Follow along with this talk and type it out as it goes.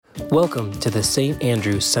Welcome to the St.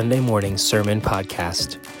 Andrew Sunday Morning Sermon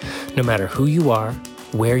Podcast. No matter who you are,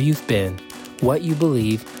 where you've been, what you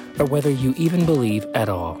believe, or whether you even believe at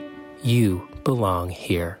all, you belong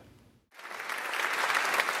here.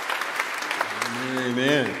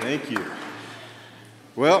 Amen. Thank you.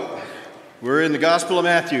 Well, we're in the Gospel of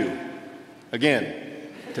Matthew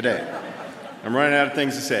again today. I'm running out of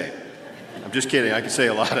things to say. I'm just kidding. I could say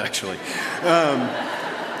a lot, actually.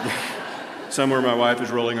 Somewhere my wife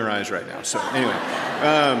is rolling her eyes right now. So anyway,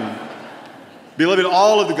 beloved,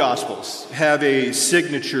 all of the Gospels have a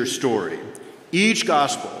signature story. Each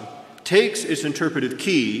Gospel takes its interpretive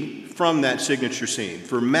key from that signature scene.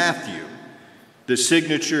 For Matthew, the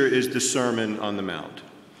signature is the Sermon on the Mount.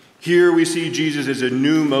 Here we see Jesus as a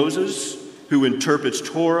new Moses who interprets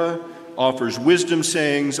Torah, offers wisdom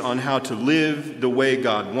sayings on how to live the way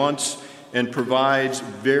God wants, and provides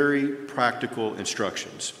very practical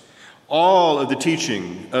instructions. All of the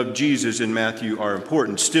teaching of Jesus in Matthew are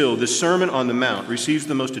important. Still, the Sermon on the Mount receives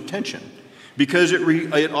the most attention because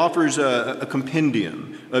it offers a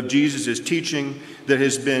compendium of Jesus' teaching that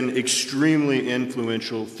has been extremely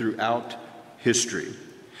influential throughout history.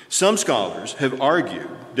 Some scholars have argued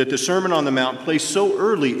that the Sermon on the Mount, placed so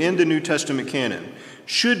early in the New Testament canon,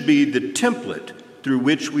 should be the template through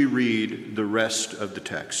which we read the rest of the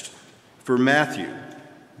text. For Matthew,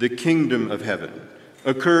 the kingdom of heaven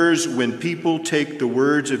occurs when people take the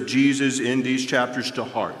words of Jesus in these chapters to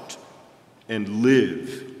heart and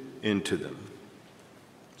live into them.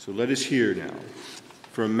 So let us hear now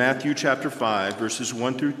from Matthew chapter 5, verses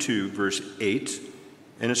 1 through 2, verse 8,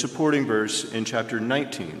 and a supporting verse in chapter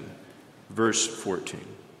 19, verse 14.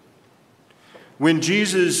 When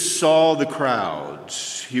Jesus saw the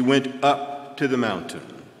crowds, he went up to the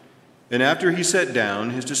mountain. And after he sat down,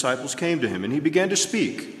 his disciples came to him, and he began to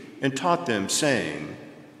speak and taught them, saying,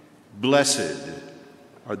 "Blessed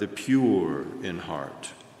are the pure in heart,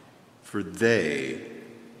 for they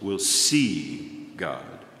will see God."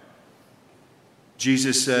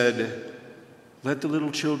 Jesus said, "Let the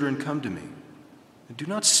little children come to me, and do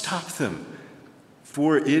not stop them,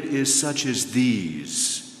 for it is such as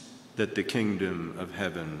these that the kingdom of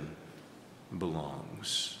heaven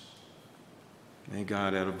belongs." May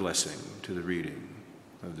God add a blessing to the reading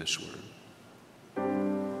of this word.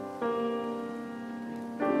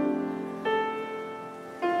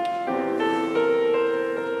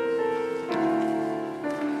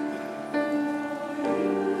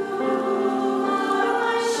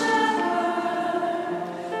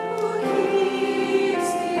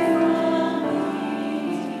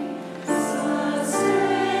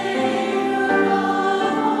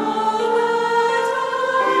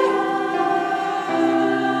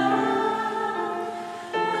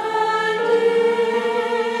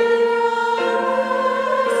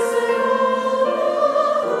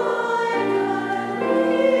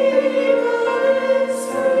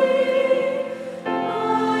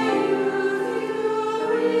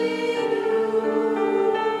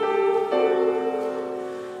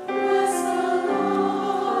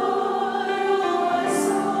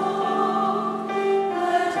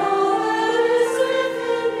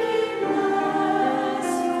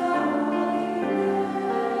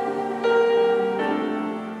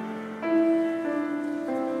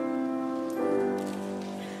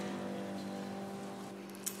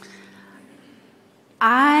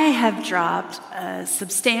 Have dropped a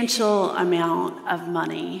substantial amount of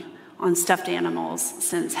money on stuffed animals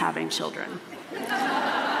since having children.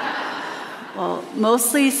 Well,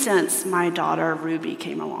 mostly since my daughter Ruby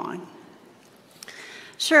came along.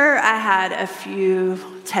 Sure, I had a few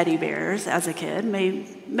teddy bears as a kid,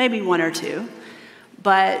 maybe one or two,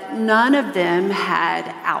 but none of them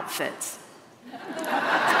had outfits.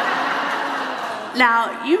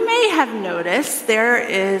 Now, you may have noticed there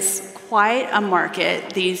is quite a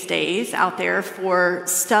market these days out there for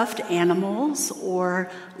stuffed animals, or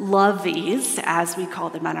loveys, as we call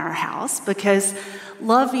them at our house, because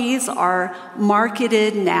loveys are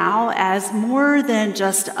marketed now as more than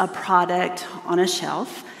just a product on a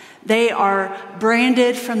shelf. They are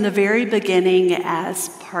branded from the very beginning as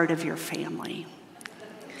part of your family.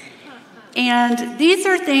 And these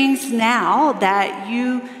are things now that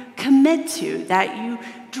you commit to, that you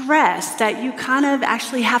dress, that you kind of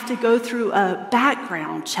actually have to go through a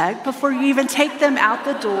background check before you even take them out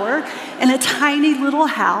the door in a tiny little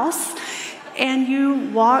house. And you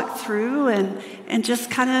walk through and just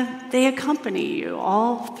kind of, they accompany you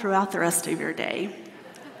all throughout the rest of your day.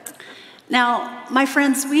 Now, my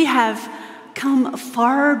friends, we have come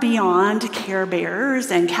far beyond Care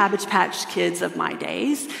Bears and Cabbage Patch Kids of my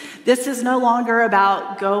days. This is no longer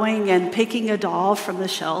about going and picking a doll from the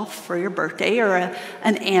shelf for your birthday or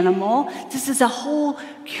an animal. This is a whole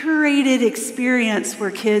curated experience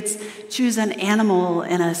where kids choose an animal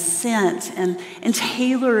and a scent and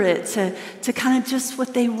tailor it to kind of just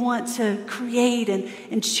what they want to create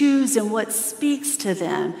and choose and what speaks to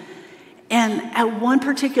them. And at one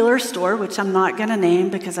particular store, which I'm not going to name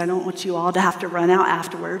because I don't want you all to have to run out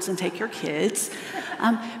afterwards and take your kids,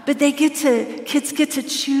 but kids get to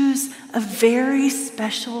choose a very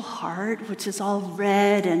special heart, which is all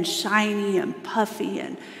red and shiny and puffy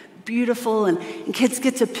and beautiful, and kids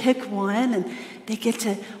get to pick one, and they get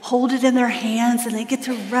to hold it in their hands, and they get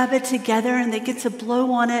to rub it together, and they get to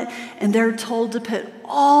blow on it, and they're told to put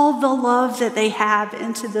all the love that they have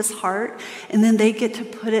into this heart, and then they get to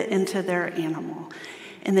put it into their animal,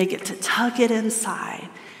 and they get to tuck it inside,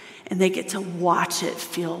 and they get to watch it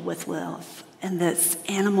fill with love, and this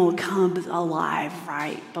animal comes alive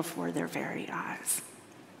right before their very eyes.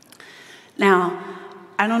 Now,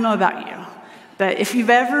 I don't know about you, but if you've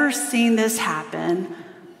ever seen this happen,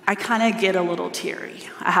 I kind of get a little teary,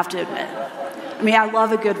 I have to admit. I mean, I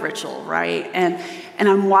love a good ritual, right? And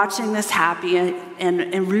I'm watching this happen,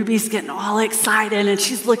 and Ruby's getting all excited, and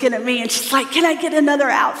she's looking at me, and she's like, "Can I get another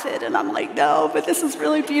outfit?" And I'm like, "No, but this is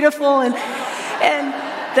really beautiful." And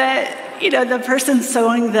the person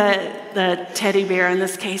sewing the teddy bear in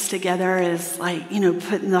this case together is like,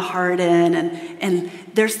 putting the heart in, and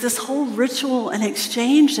there's this whole ritual and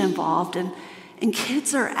exchange involved, and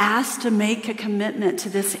kids are asked to make a commitment to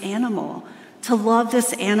this animal, to love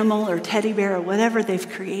this animal or teddy bear or whatever they've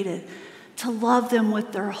created, to love them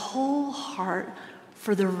with their whole heart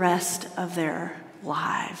for the rest of their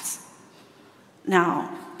lives. Now,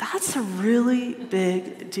 that's a really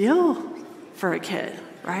big deal for a kid,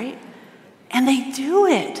 right? And they do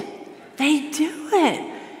it. They do it.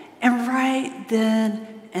 And right then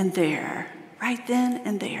and there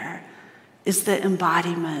is the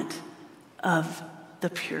embodiment of the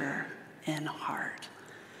pure in heart.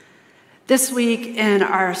 This week in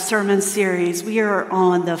our sermon series, we are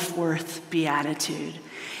on the fourth beatitude.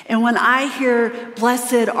 And when I hear,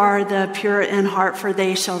 "Blessed are the pure in heart, for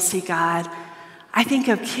they shall see God," I think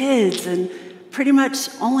of kids, and pretty much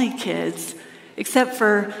only kids, except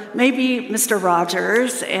for maybe Mr.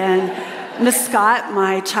 Rogers and Miss Scott,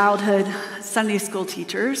 my childhood Sunday school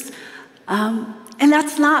teachers. And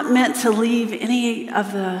that's not meant to leave any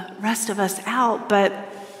of the rest of us out, but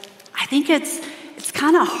I think it's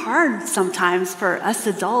kind of hard sometimes for us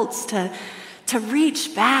adults to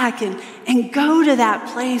reach back and go to that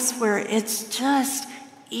place where it's just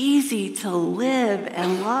easy to live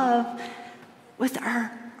and love with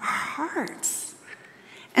our hearts.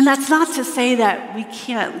 And that's not to say that we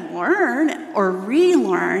can't learn or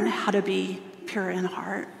relearn how to be pure in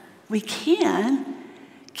heart. We can.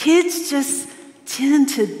 Kids just tend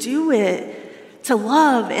to do it to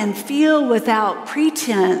love and feel without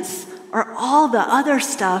pretense or all the other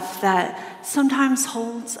stuff that sometimes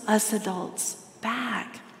holds us adults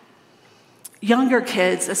back. Younger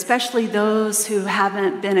kids, especially those who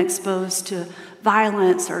haven't been exposed to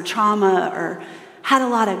violence or trauma or had a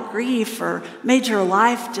lot of grief or major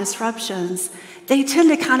life disruptions, they tend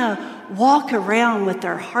to kind of walk around with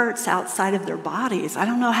their hearts outside of their bodies. I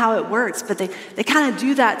don't know how it works, but they kind of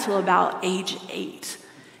do that till about age 8.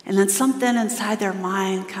 And then something inside their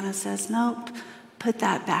mind kind of says, "Nope, put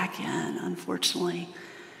that back in," unfortunately.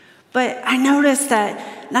 But I noticed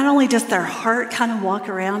that not only does their heart kind of walk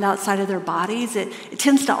around outside of their bodies, it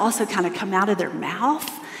tends to also kind of come out of their mouth.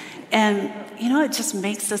 And, it just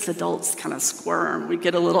makes us adults kind of squirm. We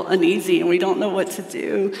get a little uneasy and we don't know what to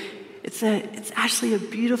do. It's actually a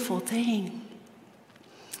beautiful thing.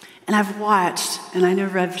 And I've watched, and I know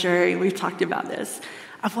Rev Jerry, we've talked about this,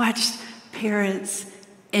 I've watched parents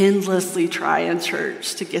endlessly try in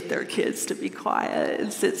church to get their kids to be quiet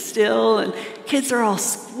and sit still, and kids are all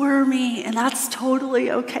squirmy, and that's totally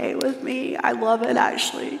okay with me. I love it,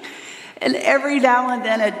 actually. And every now and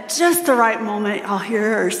then, at just the right moment, I'll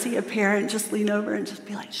hear or see a parent just lean over and just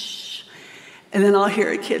be like, "Shh." And then I'll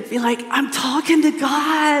hear a kid be like, "I'm talking to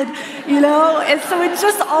God," And so it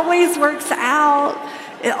just always works out.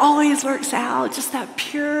 It always works out. Just that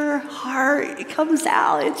pure heart, it comes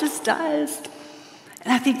out. It just does.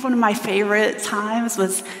 And I think one of my favorite times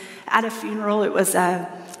was at a funeral. It was a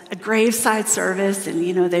graveside service,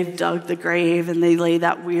 and they've dug the grave and they lay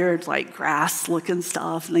that weird grass looking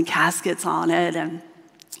stuff and then caskets on it, and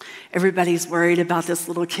everybody's worried about this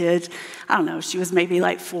little kid. I don't know, she was maybe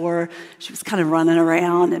like 4. She was kind of running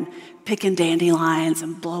around and picking dandelions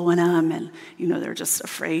and blowing them. And, they're just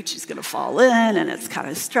afraid she's going to fall in, and it's kind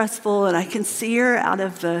of stressful. And I can see her out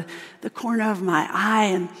of the corner of my eye,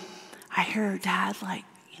 and I hear her dad like,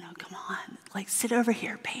 come on, like sit over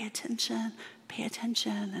here, pay attention.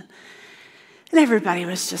 And everybody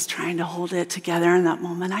was just trying to hold it together in that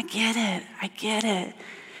moment. I get it.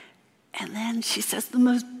 And then she says the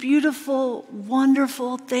most beautiful,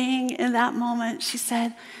 wonderful thing in that moment. She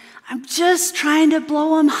said, I'm just trying to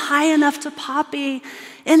blow him high enough to Poppy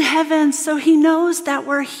in heaven so he knows that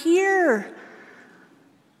we're here.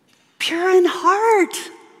 Pure in heart.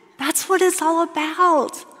 That's what it's all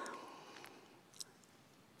about.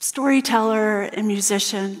 Storyteller and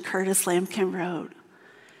musician Curtis Lampkin wrote,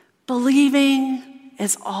 believing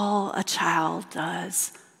is all a child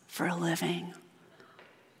does for a living.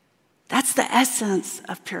 That's the essence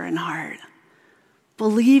of pure in heart.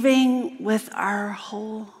 Believing with our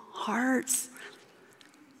whole hearts.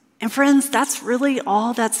 And friends, that's really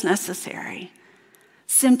all that's necessary.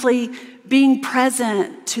 Simply being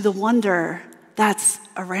present to the wonder that's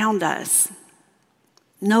around us.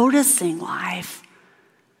 Noticing life.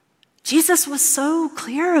 Jesus was so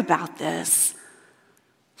clear about this.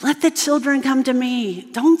 Let the children come to me.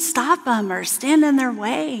 Don't stop them or stand in their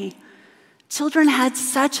way. Children had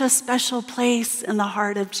such a special place in the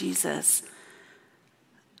heart of Jesus.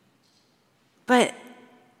 But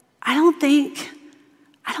I don't think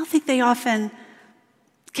they often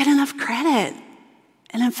get enough credit.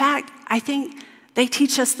 And in fact, I think they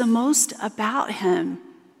teach us the most about him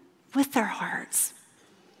with their hearts.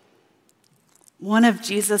 One of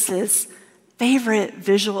Jesus's favorite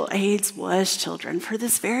visual aids was children for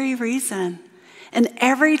this very reason. And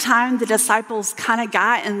every time the disciples kind of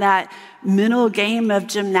got in that mental game of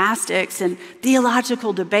gymnastics and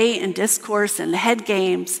theological debate and discourse and head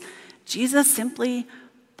games, Jesus simply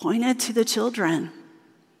pointed to the children.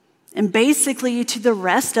 And basically to the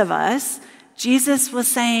rest of us, Jesus was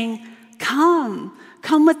saying, come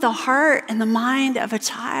with the heart and the mind of a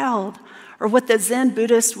child, or what the Zen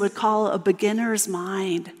Buddhist would call a beginner's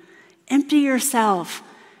mind. Empty yourself.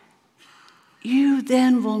 You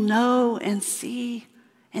then will know and see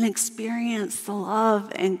and experience the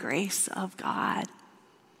love and grace of God.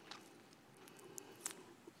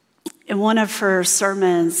 In one of her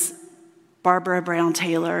sermons, Barbara Brown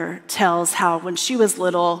Taylor tells how when she was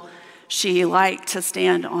little, she liked to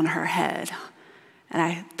stand on her head. And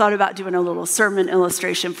I thought about doing a little sermon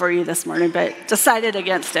illustration for you this morning, but decided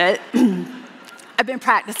against it. I've been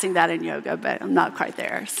practicing that in yoga, but I'm not quite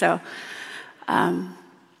there. So,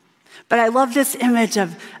 but I love this image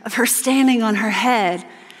of her standing on her head.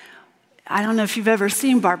 I don't know if you've ever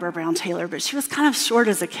seen Barbara Brown Taylor, but she was kind of short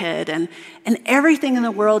as a kid, and everything in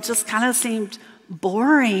the world just kind of seemed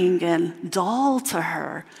boring and dull to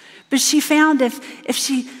her. But she found if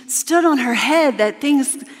she stood on her head that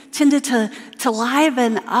things tended to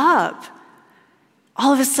liven up.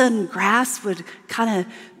 All of a sudden, grass would kind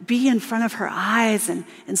of be in front of her eyes and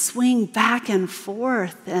swing back and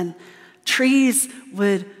forth, and trees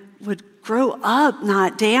would grow up,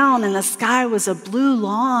 not down, and the sky was a blue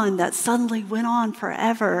lawn that suddenly went on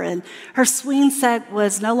forever, and her swing set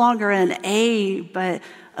was no longer an A, but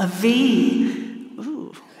a V.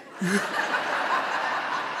 Ooh.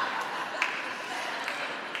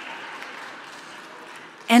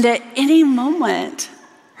 And at any moment,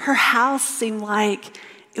 her house seemed like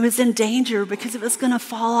it was in danger because it was going to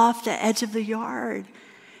fall off the edge of the yard.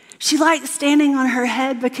 She liked standing on her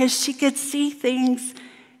head because she could see things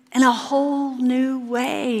in a whole new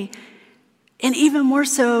way. And even more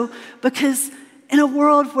so because in a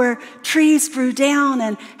world where trees grew down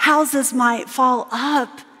and houses might fall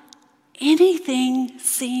up, anything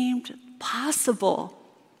seemed possible.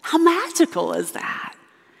 How magical is that?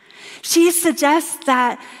 She suggests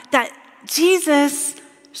that Jesus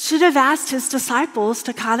should have asked his disciples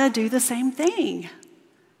to kind of do the same thing.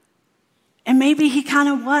 And maybe he kind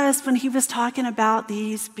of was when he was talking about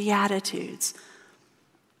these Beatitudes.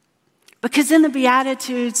 Because in the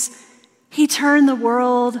Beatitudes, he turned the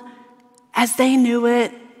world as they knew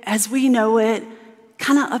it, as we know it,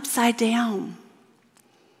 kind of upside down.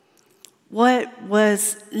 What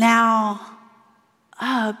was now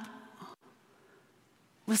up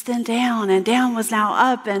was then down, and down was now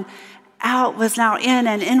up, and out was now in,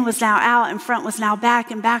 and in was now out, and front was now back,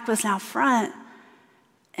 and back was now front.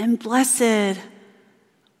 And blessed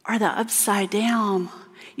are the upside down.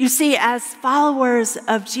 You see, as followers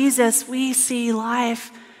of Jesus, we see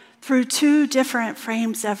life through two different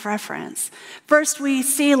frames of reference. First, we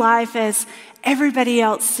see life as everybody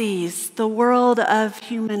else sees, the world of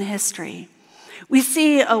human history. We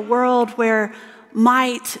see a world where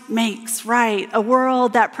might makes right, a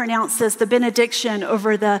world that pronounces the benediction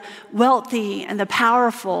over the wealthy and the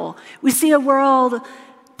powerful. We see a world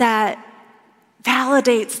that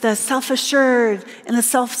validates the self-assured and the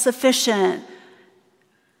self-sufficient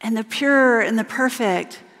and the pure and the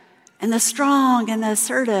perfect and the strong and the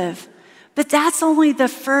assertive. But that's only the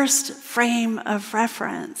first frame of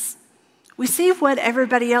reference. We see what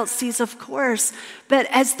everybody else sees, of course, but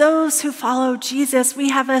as those who follow Jesus, we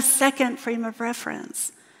have a second frame of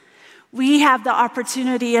reference. We have the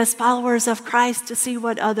opportunity as followers of Christ to see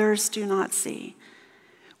what others do not see.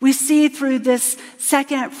 We see through this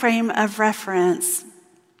second frame of reference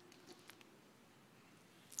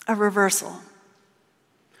a reversal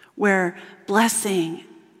where blessing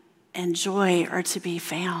and joy are to be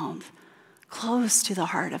found close to the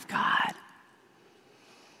heart of God.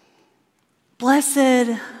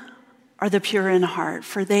 Blessed are the pure in heart,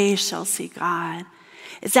 for they shall see God.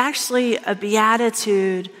 It's actually a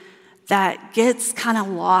beatitude that gets kind of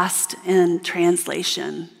lost in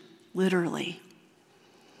translation, literally.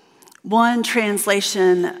 One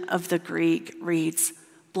translation of the Greek reads,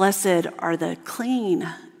 "Blessed are the clean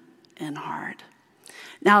in heart."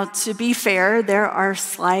 Now, to be fair, there are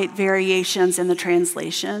slight variations in the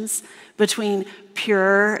translations between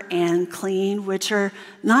pure and clean, which are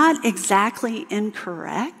not exactly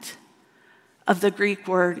incorrect of the Greek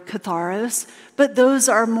word katharos, but those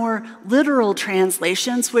are more literal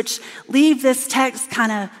translations, which leave this text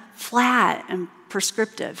kind of flat and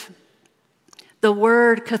prescriptive. The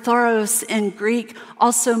word katharos in Greek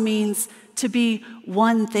also means to be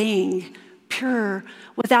one thing, pure,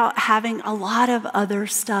 without having a lot of other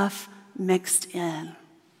stuff mixed in.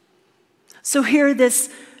 So here, this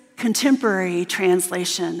contemporary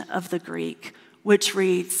translation of the Greek, which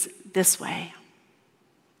reads this way: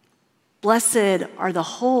 "Blessed are the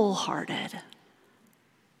wholehearted,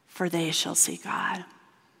 for they shall see God."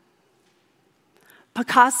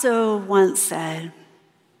 Picasso once said,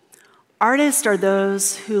 "Artists are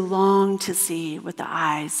those who long to see with the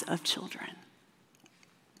eyes of children."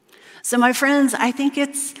 So my friends, I think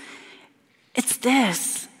it's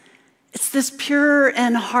this pure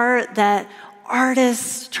in heart that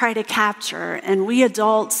artists try to capture and we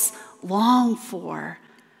adults long for.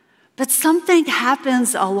 But something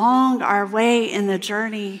happens along our way in the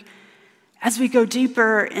journey as we go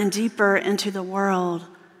deeper and deeper into the world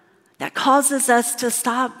that causes us to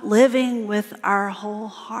stop living with our whole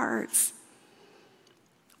hearts.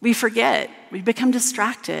 We forget, we become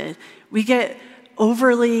distracted, we get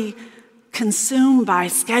overly consumed by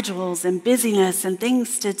schedules and busyness and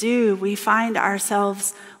things to do. We find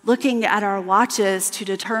ourselves looking at our watches to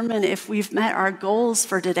determine if we've met our goals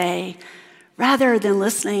for today, rather than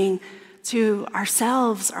listening to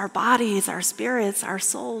ourselves, our bodies, our spirits, our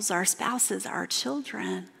souls, our spouses, our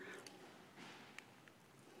children.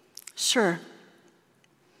 Sure,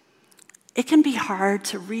 it can be hard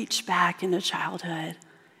to reach back into childhood,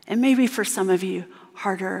 and maybe for some of you,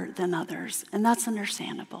 harder than others, and that's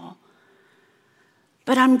understandable.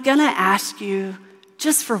 But I'm gonna ask you,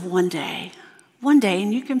 just for one day,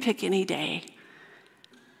 and you can pick any day,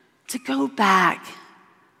 to go back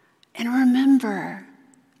and remember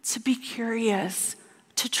to be curious,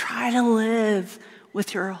 to try to live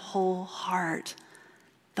with your whole heart,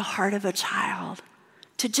 the heart of a child,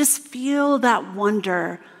 to just feel that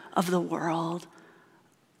wonder of the world,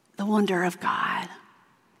 the wonder of God,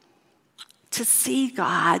 to see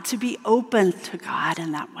God, to be open to God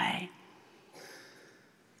in that way.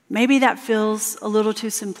 Maybe that feels a little too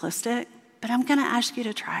simplistic, but I'm gonna ask you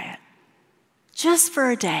to try it just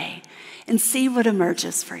for a day and see what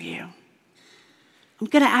emerges for you. I'm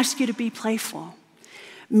gonna ask you to be playful.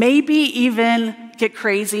 Maybe even get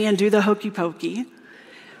crazy and do the hokey pokey.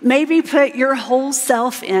 Maybe put your whole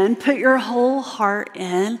self in, put your whole heart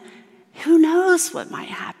in. Who knows what might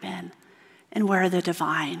happen and where the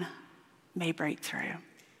divine may break through.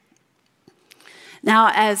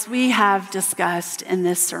 Now, as we have discussed in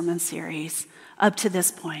this sermon series up to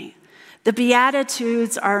this point, the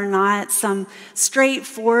Beatitudes are not some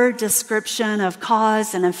straightforward description of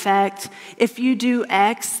cause and effect. If you do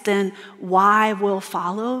X, then Y will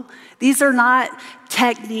follow. These are not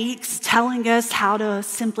techniques telling us how to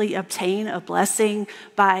simply obtain a blessing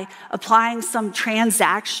by applying some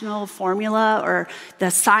transactional formula or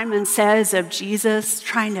the Simon Says of Jesus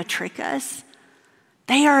trying to trick us.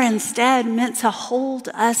 They are instead meant to hold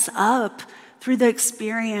us up through the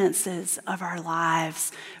experiences of our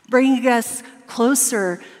lives, bringing us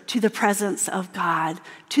closer to the presence of God,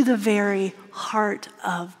 to the very heart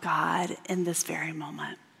of God in this very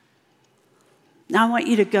moment. Now I want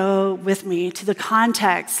you to go with me to the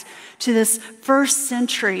context, to this first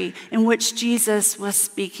century in which Jesus was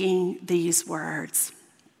speaking these words.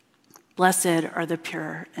 Blessed are the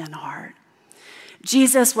pure in heart.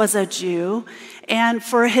 Jesus was a Jew, and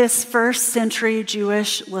for his first century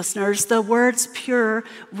Jewish listeners, the words pure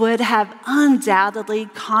would have undoubtedly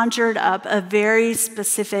conjured up a very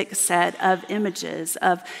specific set of images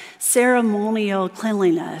of ceremonial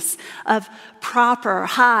cleanliness, of proper,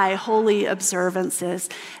 high, holy observances.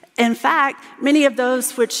 In fact, many of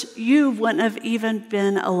those which you wouldn't have even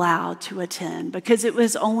been allowed to attend because it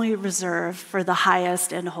was only reserved for the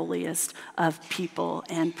highest and holiest of people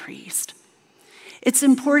and priests. It's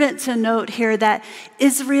important to note here that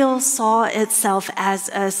Israel saw itself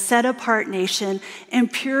as a set-apart nation,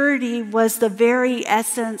 and purity was the very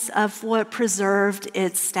essence of what preserved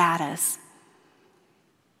its status.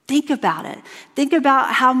 Think about it. Think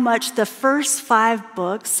about how much the first 5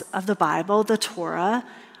 books of the Bible, the Torah,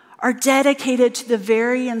 are dedicated to the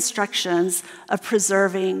very instructions of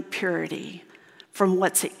preserving purity. From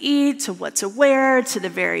what to eat, to what to wear, to the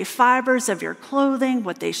very fibers of your clothing,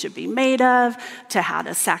 what they should be made of, to how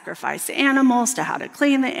to sacrifice animals, to how to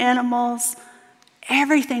clean the animals.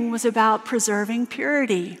 Everything was about preserving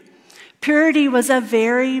purity. Purity was a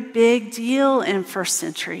very big deal in first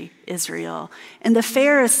century Israel. And the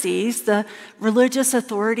Pharisees, the religious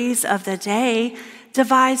authorities of the day,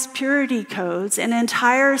 devised purity codes, an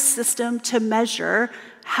entire system to measure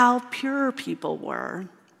how pure people were.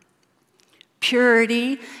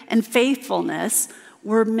 Purity and faithfulness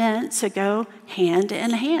were meant to go hand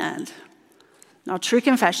in hand. Now, true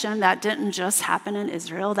confession, that didn't just happen in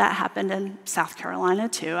Israel. That happened in South Carolina,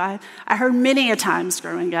 too. I heard many a times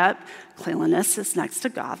growing up, cleanliness is next to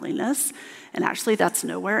godliness. And actually, that's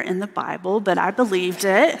nowhere in the Bible, but I believed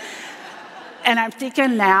it. And I'm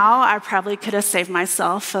thinking now I probably could have saved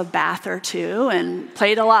myself a bath or two and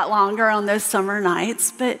played a lot longer on those summer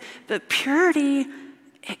nights. But purity,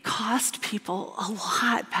 it cost people a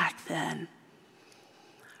lot back then.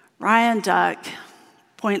 Ryan Duck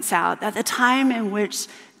points out that the time in which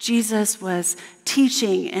Jesus was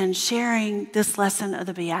teaching and sharing this lesson of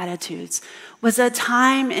the Beatitudes was a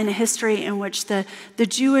time in history in which the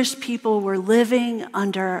Jewish people were living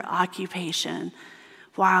under occupation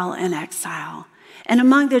while in exile. And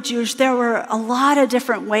among the Jews, there were a lot of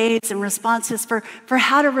different ways and responses for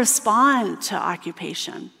how to respond to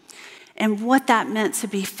occupation and what that meant to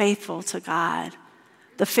be faithful to God.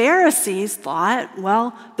 The Pharisees thought,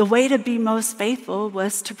 well, the way to be most faithful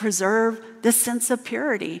was to preserve this sense of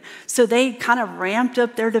purity. So they kind of ramped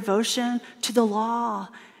up their devotion to the law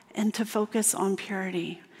and to focus on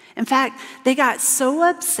purity. In fact, they got so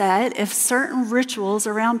upset if certain rituals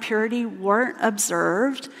around purity weren't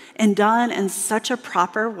observed and done in such a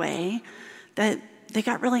proper way that they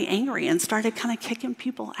got really angry and started kind of kicking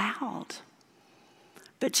people out.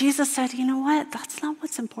 But Jesus said, you know what? That's not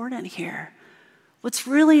what's important here. What's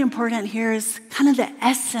really important here is kind of the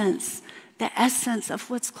essence of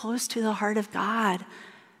what's close to the heart of God,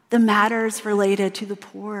 the matters related to the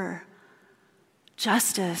poor,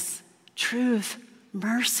 justice, truth,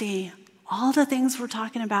 mercy, all the things we're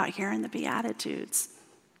talking about here in the Beatitudes.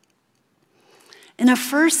 In a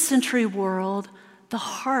first century world, the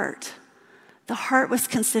heart was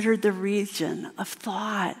considered the region of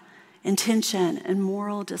thought, intention, and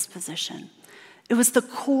moral disposition. It was the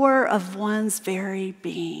core of one's very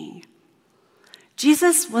being.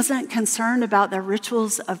 Jesus wasn't concerned about the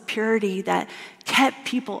rituals of purity that kept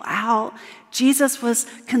people out. Jesus was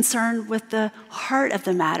concerned with the heart of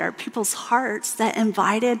the matter, people's hearts that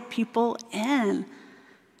invited people in.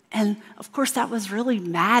 And of course, that was really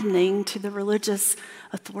maddening to the religious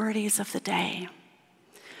authorities of the day.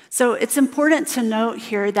 So it's important to note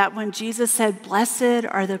here that when Jesus said, "Blessed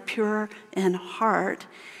are the pure in heart,"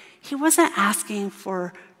 he wasn't asking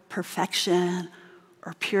for perfection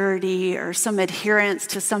or purity or some adherence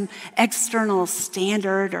to some external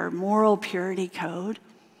standard or moral purity code.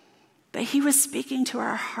 But he was speaking to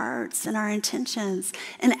our hearts and our intentions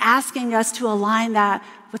and asking us to align that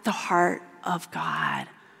with the heart of God.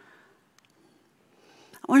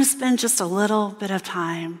 I want to spend just a little bit of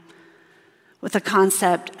time with the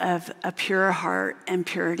concept of a pure heart and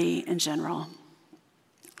purity in general.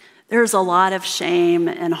 There's a lot of shame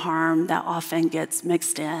and harm that often gets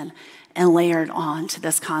mixed in and layered on to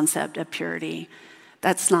this concept of purity.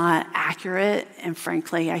 That's not accurate, and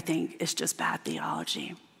frankly, I think it's just bad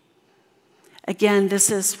theology. Again, this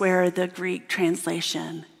is where the Greek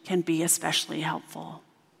translation can be especially helpful.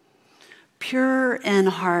 Pure in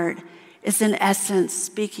heart is in essence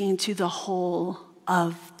speaking to the whole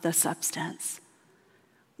of the substance.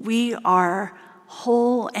 We are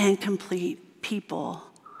whole and complete people,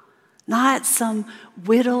 not some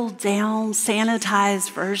whittled down,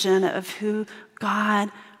 sanitized version of who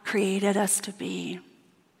God created us to be.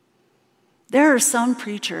 There are some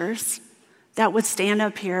preachers that would stand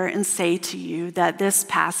up here and say to you that this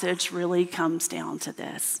passage really comes down to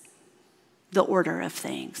this, the order of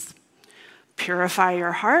things. Purify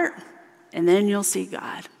your heart, and then you'll see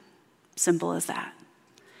God. Simple as that.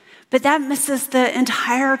 But that misses the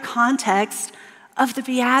entire context of the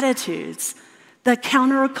Beatitudes, the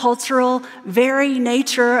countercultural very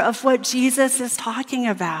nature of what Jesus is talking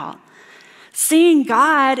about. Seeing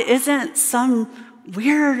God isn't some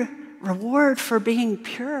weird reward for being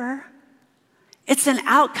pure. It's an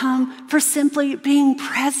outcome for simply being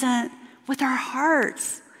present with our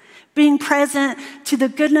hearts, being present to the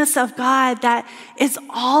goodness of God that is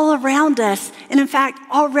all around us, and in fact,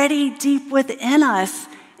 already deep within us,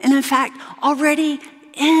 and in fact, already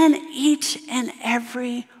in each and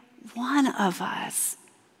every one of us,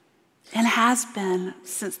 and has been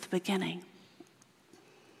since the beginning.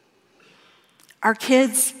 Our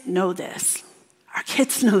kids know this. Our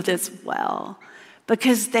kids know this well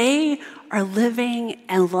because they are living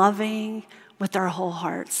and loving with their whole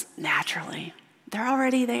hearts naturally. They're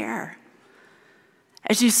already there.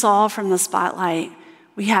 As you saw from the spotlight,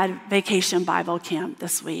 we had Vacation Bible Camp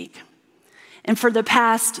this week. And for the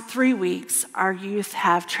past 3 weeks, our youth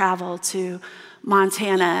have traveled to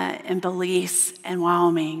Montana and Belize and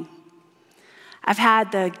Wyoming. I've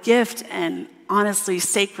had the gift and honestly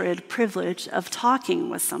sacred privilege of talking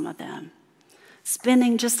with some of them,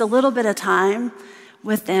 spending just a little bit of time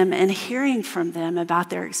with them and hearing from them about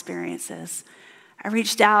their experiences. I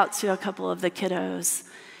reached out to a couple of the kiddos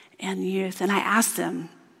and youth, and I asked them,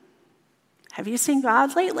 have you seen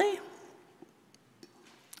God lately?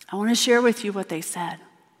 I want to share with you what they said.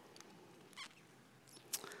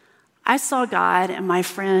 I saw God in my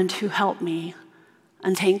friend who helped me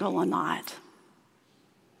untangle a knot.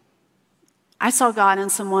 I saw God in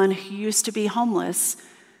someone who used to be homeless,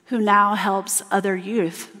 who now helps other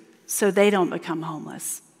youth so they don't become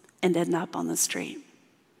homeless and end up on the street.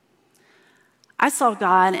 I saw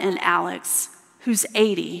God in Alex, who's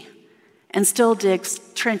 80 and still digs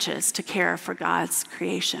trenches to care for God's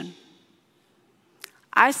creation.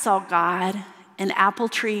 I saw God in apple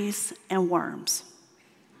trees and worms.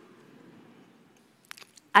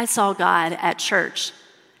 I saw God at church,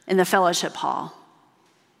 in the fellowship hall,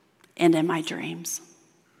 and in my dreams.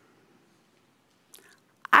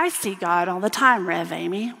 I see God all the time, Rev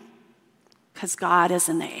Amy, because God is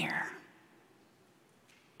in the air.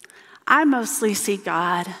 I mostly see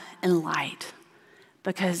God in light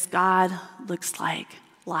because God looks like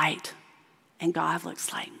light and God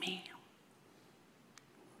looks like me.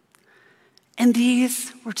 And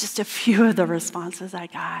these were just a few of the responses I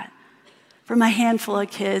got from a handful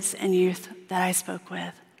of kids and youth that I spoke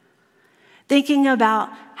with. Thinking about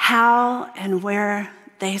how and where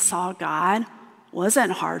they saw God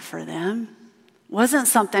wasn't hard for them, wasn't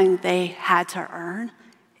something they had to earn.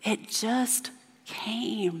 It just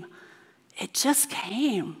came. It just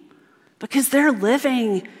came because they're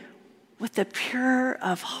living with the pure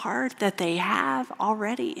of heart that they have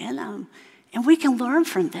already in them, and we can learn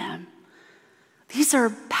from them. These are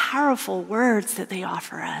powerful words that they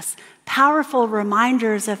offer us, powerful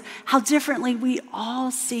reminders of how differently we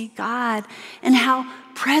all see God and how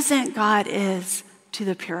present God is to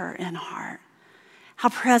the pure in heart, how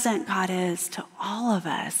present God is to all of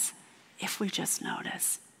us if we just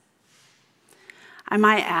notice. I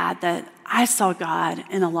might add that I saw God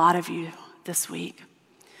in a lot of you this week.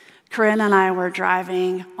 Corinne and I were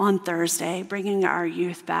driving on Thursday, bringing our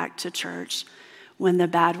youth back to church when the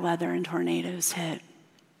bad weather and tornadoes hit.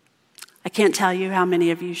 I can't tell you how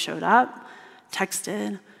many of you showed up,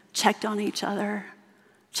 texted, checked on each other,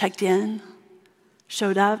 checked in,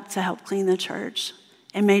 showed up to help clean the church,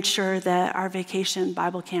 and made sure that our Vacation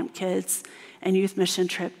Bible Camp kids and Youth Mission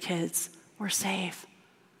Trip kids were safe.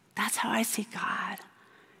 That's how I see God.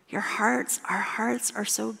 Our hearts are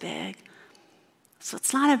so big. So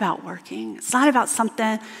it's not about working. It's not about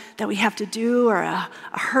something that we have to do or a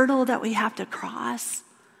hurdle that we have to cross.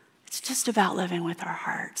 It's just about living with our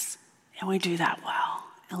hearts. And we do that well.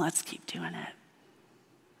 And let's keep doing it.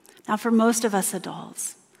 Now, for most of us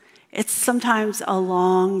adults, it's sometimes a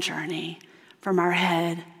long journey from our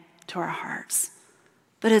head to our hearts.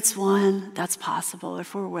 But it's one that's possible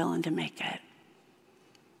if we're willing to make it.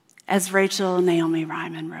 As Rachel Naomi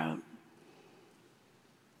Ryman wrote,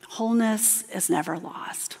 Wholeness is never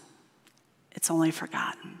lost. It's only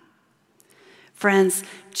forgotten. Friends,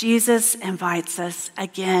 Jesus invites us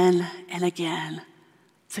again and again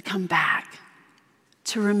to come back,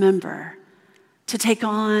 to remember, to take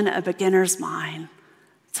on a beginner's mind,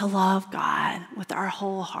 to love God with our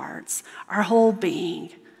whole hearts, our whole being,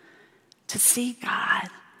 to see God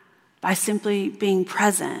by simply being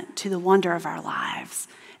present to the wonder of our lives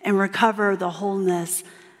and recover the wholeness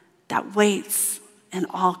that waits in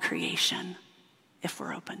all creation if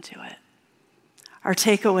we're open to it. Our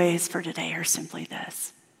takeaways for today are simply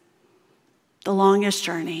this. The longest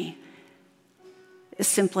journey is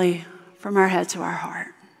simply from our head to our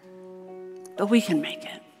heart, but we can make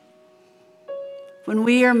it. When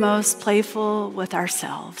we are most playful with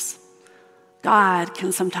ourselves, God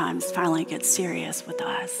can sometimes finally get serious with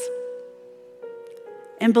us.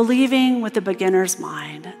 And believing with the beginner's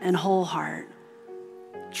mind and whole heart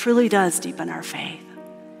truly does deepen our faith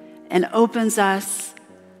and opens us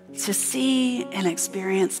to see and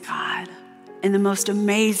experience God in the most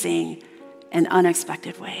amazing and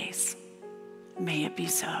unexpected ways. May it be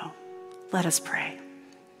so. Let us pray.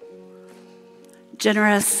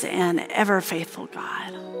 Generous and ever faithful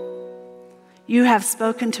God, you have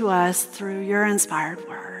spoken to us through your inspired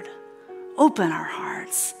word. Open our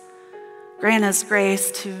hearts. Grant us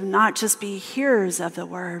grace to not just be hearers of the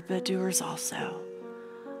word, but doers also.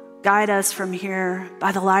 Guide us from here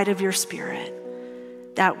by the light of your Spirit,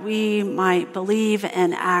 that we might believe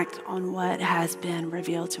and act on what has been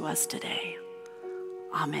revealed to us today.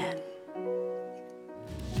 Amen.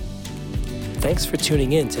 Thanks for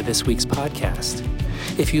tuning in to this week's podcast.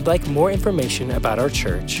 If you'd like more information about our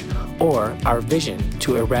church or our vision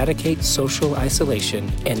to eradicate social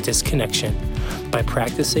isolation and disconnection by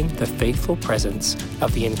practicing the faithful presence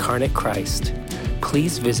of the incarnate Christ,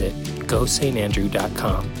 please visit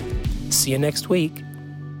gosaintandrew.com. See you next week.